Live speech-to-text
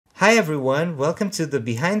Hi everyone, welcome to the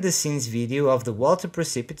behind the scenes video of the Walter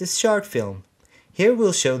Precipitous short film. Here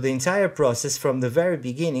we'll show the entire process from the very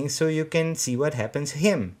beginning so you can see what happened to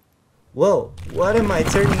him. Whoa, what am I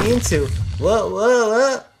turning into?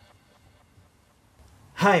 Whoa.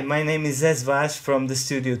 Hi, my name is Zé Vaz from the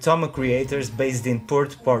studio Toma Creators based in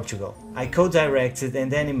Porto, Portugal. I co-directed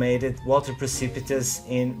and animated Walter Precipitous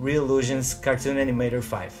in Reallusion's Cartoon Animator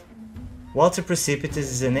 5. Walter Precipitous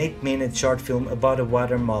is an 8-minute short film about a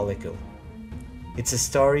water molecule. It's a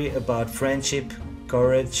story about friendship,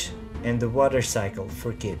 courage, and the water cycle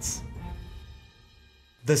for kids.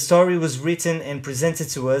 The story was written and presented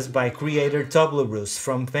to us by creator Reallusion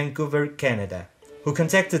from Vancouver, Canada, who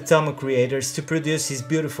contacted Toma Creators to produce his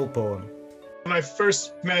beautiful poem. When I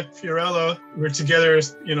first met Fiorello, we were together,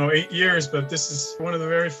 8 years, but this is one of the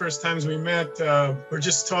very first times we met. We're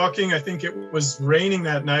just talking. I think it was raining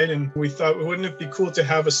that night, and we thought, wouldn't it be cool to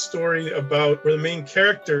have a story about where the main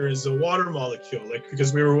character is a water molecule,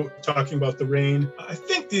 because we were talking about the rain. I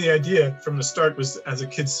think the idea from the start was as a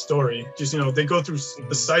kid's story. Just, they go through,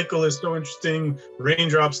 the cycle is so interesting.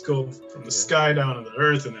 Raindrops go from the sky down to the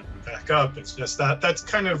earth and then back up. It's just that's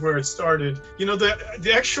kind of where it started.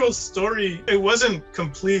 The actual story, it wasn't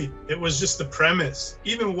complete. It was just the premise.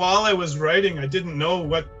 Even while I was writing, I didn't know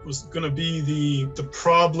what was going to be the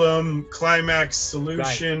problem, climax,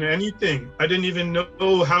 solution, anything. I didn't even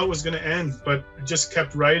know how it was going to end, but I just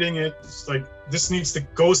kept writing it. It's like, this needs to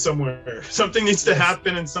go somewhere. Something needs to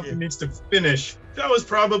happen and something needs to finish. That was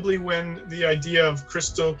probably when the idea of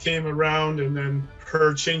Crystal came around, and then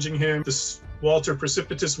her changing him. This Walter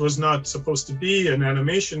Precipitous was not supposed to be an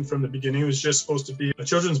animation from the beginning. It was just supposed to be a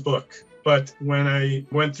children's book. But when I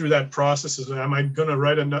went through that process, am I going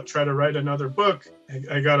to try to write another book?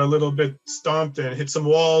 I got a little bit stomped and hit some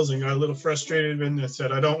walls and got a little frustrated, and I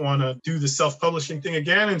said, I don't want to do the self-publishing thing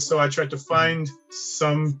again. And so I tried to find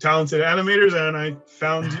some talented animators, and I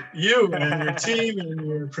found you and your team and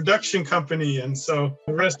your production company. And so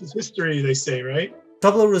the rest is history, they say, right?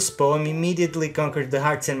 Reallusion's poem immediately conquered the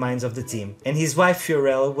hearts and minds of the team, and his wife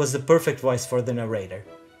Fiorello was the perfect voice for the narrator.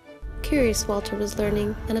 Curious Walter was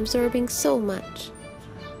learning and absorbing so much.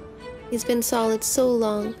 He's been solid so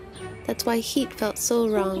long, that's why heat felt so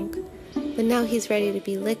wrong, but now he's ready to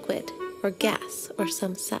be liquid, or gas, or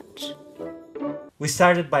some such. We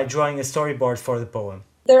started by drawing a storyboard for the poem.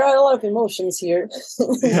 There are a lot of emotions here.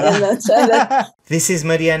 This is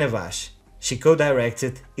Mariana Vaz. She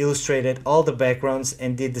co-directed, illustrated all the backgrounds,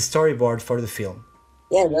 and did the storyboard for the film.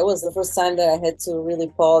 Yeah, that was the first time that I had to really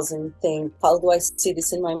pause and think, how do I see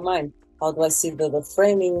this in my mind? How do I see the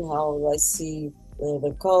framing? How do I see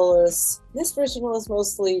the colors? This version was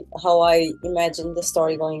mostly how I imagined the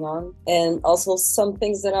story going on. And also some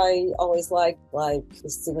things that I always like the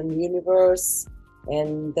Steven Universe,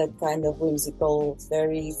 and that kind of whimsical,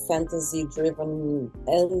 very fantasy-driven.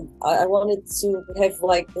 And I wanted to have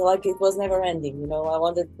like it was never ending, I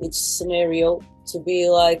wanted each scenario to be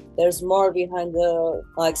like there's more behind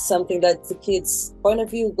something that the kids' point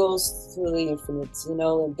of view goes through the infinite,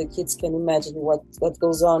 and the kids can imagine what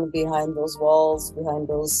goes on behind those walls, behind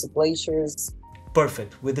those glaciers.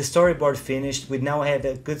 Perfect. With the storyboard finished, we now had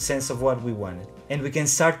a good sense of what we wanted, and we can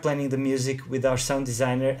start planning the music with our sound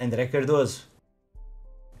designer André Cardoso.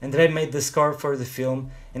 André made the score for the film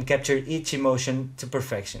and captured each emotion to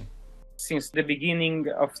perfection. Since the beginning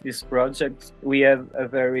of this project, we had a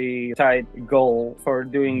very tight goal for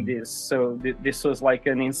doing this. So this was like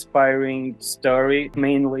an inspiring story,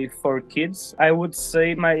 mainly for kids. I would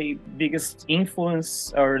say my biggest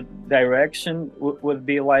influence or direction would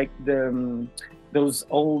be like those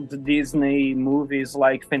old Disney movies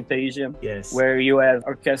like Fantasia, where you have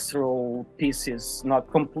orchestral pieces,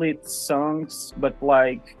 not complete songs, but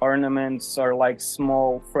like ornaments or like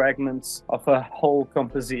small fragments of a whole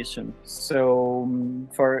composition. So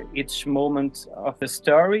for each moment of the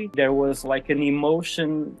story, there was like an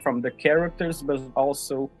emotion from the characters, but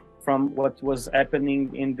also from what was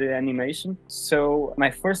happening in the animation. So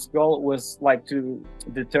my first goal was like to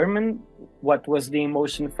determine what was the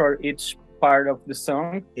emotion for each part of the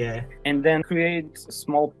song, and then create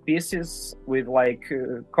small pieces with like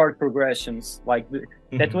chord progressions.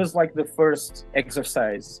 That was like the first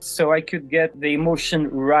exercise, so I could get the emotion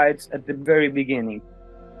right at the very beginning.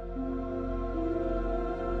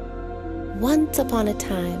 Once upon a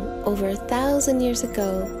time, over 1,000 years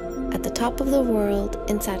ago, at the top of the world,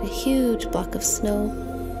 inside a huge block of snow,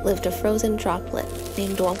 lived a frozen droplet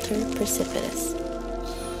named Walter Precipitous.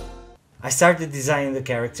 I started designing the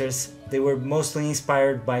characters. They were mostly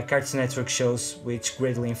inspired by Cartoon Network shows, which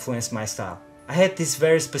greatly influenced my style. I had this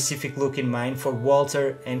very specific look in mind for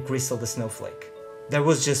Walter and Crystal the Snowflake. There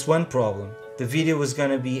was just one problem. The video was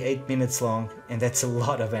gonna be 8 minutes long, and that's a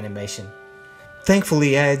lot of animation.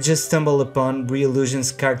 Thankfully, I had just stumbled upon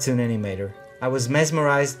Reallusion's cartoon animator. I was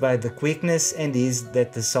mesmerized by the quickness and ease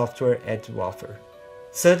that the software had to offer.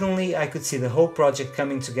 Suddenly, I could see the whole project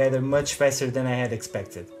coming together much faster than I had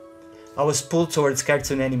expected. I was pulled towards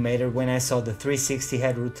Cartoon Animator when I saw the 360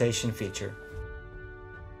 head rotation feature.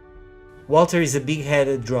 Walter is a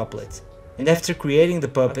big-headed droplet, and after creating the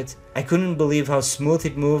puppet, I couldn't believe how smooth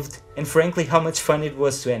it moved and frankly how much fun it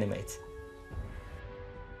was to animate.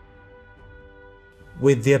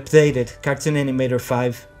 With the updated Cartoon Animator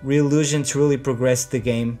 5, Reallusion truly progressed the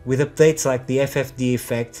game with updates like the FFD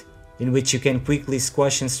effect, in which you can quickly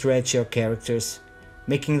squash and stretch your characters,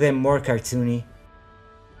 making them more cartoony,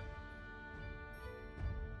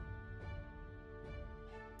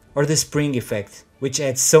 or the spring effect, which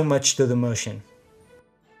adds so much to the motion.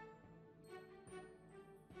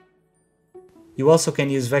 You also can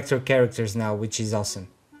use vector characters now, which is awesome.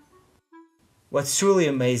 What's truly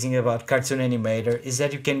amazing about Cartoon Animator is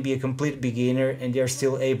that you can be a complete beginner and you're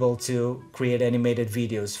still able to create animated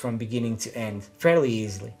videos from beginning to end fairly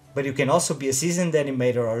easily. But you can also be a seasoned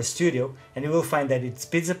animator or a studio and you will find that it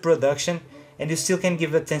speeds up production and you still can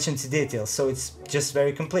give attention to details, so it's just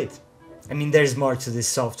very complete. I mean, there's more to this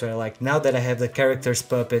software. Like, now that I have the character's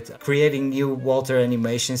puppet, creating new Walter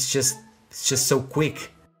animations it's just so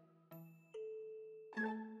quick.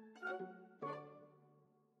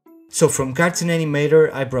 So from Cartoon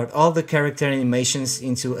Animator, I brought all the character animations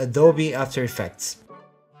into Adobe After Effects,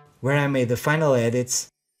 where I made the final edits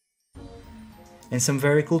and some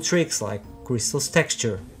very cool tricks like Crystal's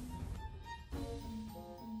texture.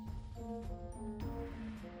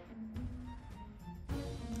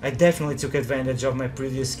 I definitely took advantage of my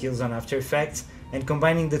previous skills on After Effects, and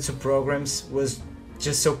combining the two programs was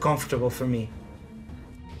just so comfortable for me.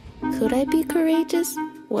 Could I be courageous?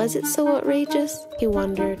 Was it so outrageous? He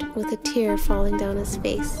wondered, with a tear falling down his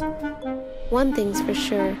face. One thing's for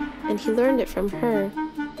sure, and he learned it from her,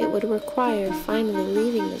 it would require finally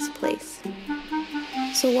leaving this place.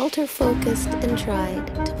 So Walter focused and tried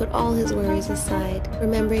to put all his worries aside,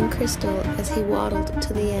 remembering Crystal as he waddled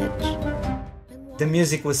to the edge. The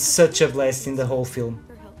music was such a blast in the whole film.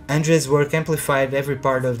 Andrea's work amplified every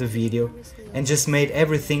part of the video and just made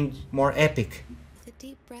everything more epic. With a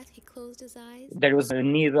deep breath, he closed his eyes. There was a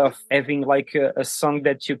need of having like a song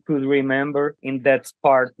that you could remember in that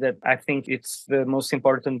part that I think it's the most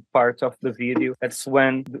important part of the video. That's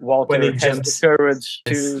when Walter has the courage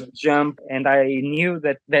to jump, and I knew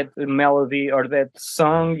that that melody or that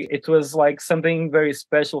song, it was like something very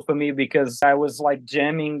special for me because I was like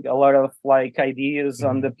jamming a lot of like ideas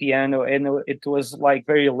on the piano and it was like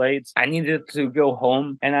very late. I needed to go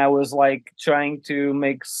home and I was like trying to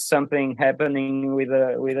make something happening with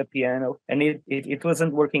a piano, and it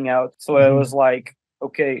wasn't working out. So I was like,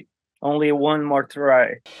 okay, only one more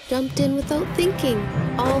try. Jumped in without thinking,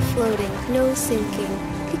 all floating, no sinking.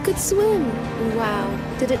 He could swim, and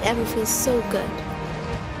wow, did it ever feel so good.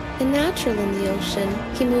 A natural in the ocean,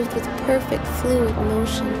 he moved with perfect fluid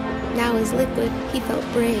motion. Now as liquid, he felt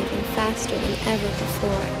brave and faster than ever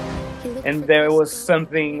before. And there was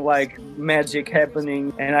something like magic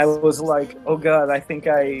happening, and I was like, oh god, I think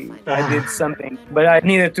I did something, but I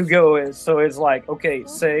needed to go. So it's like, okay,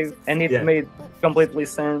 save, and it made completely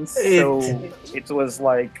sense. So it was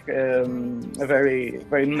like a very,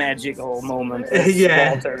 very magical moment.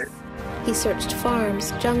 Walter. He searched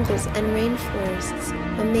farms, jungles, and rainforests,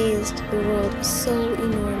 amazed the world was so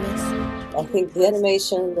enormous. I think the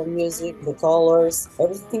animation, the music, the colors,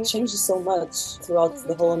 everything changes so much throughout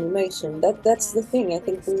the whole animation. That's the thing. I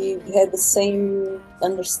think we had the same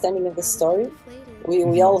understanding of the story.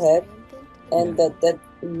 We all had, and that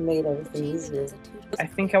made everything easier. I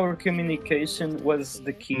think our communication was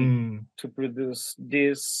the key to produce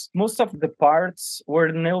this. Most of the parts were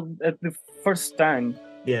nailed at the first time.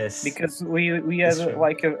 Yes. Because we had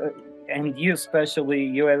like and you especially,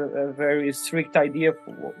 you had a very strict idea of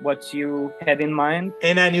what you had in mind.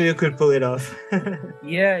 And I knew you could pull it off.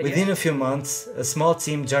 Within a few months, a small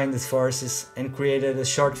team joined the forces and created a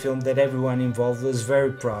short film that everyone involved was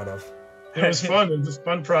very proud of. It was fun. It was a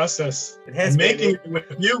fun process. Making it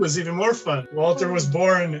with you was even more fun. Walter was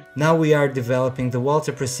born. Now we are developing the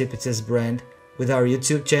Walter Precipitous brand with our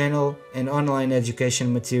YouTube channel and online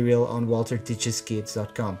education material on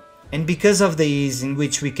walterteacheskids.com. And because of the ease in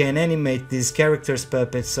which we can animate these characters'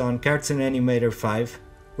 puppets on Cartoon Animator 5,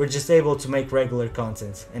 we're just able to make regular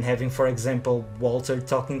content and having, for example, Walter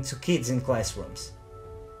talking to kids in classrooms.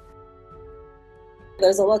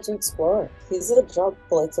 There's a lot to explore. He's a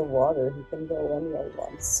droplet of water. He can go anywhere he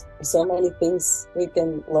wants. So many things we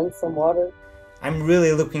can learn from water. I'm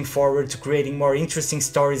really looking forward to creating more interesting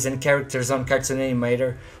stories and characters on Cartoon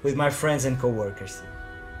Animator with my friends and coworkers.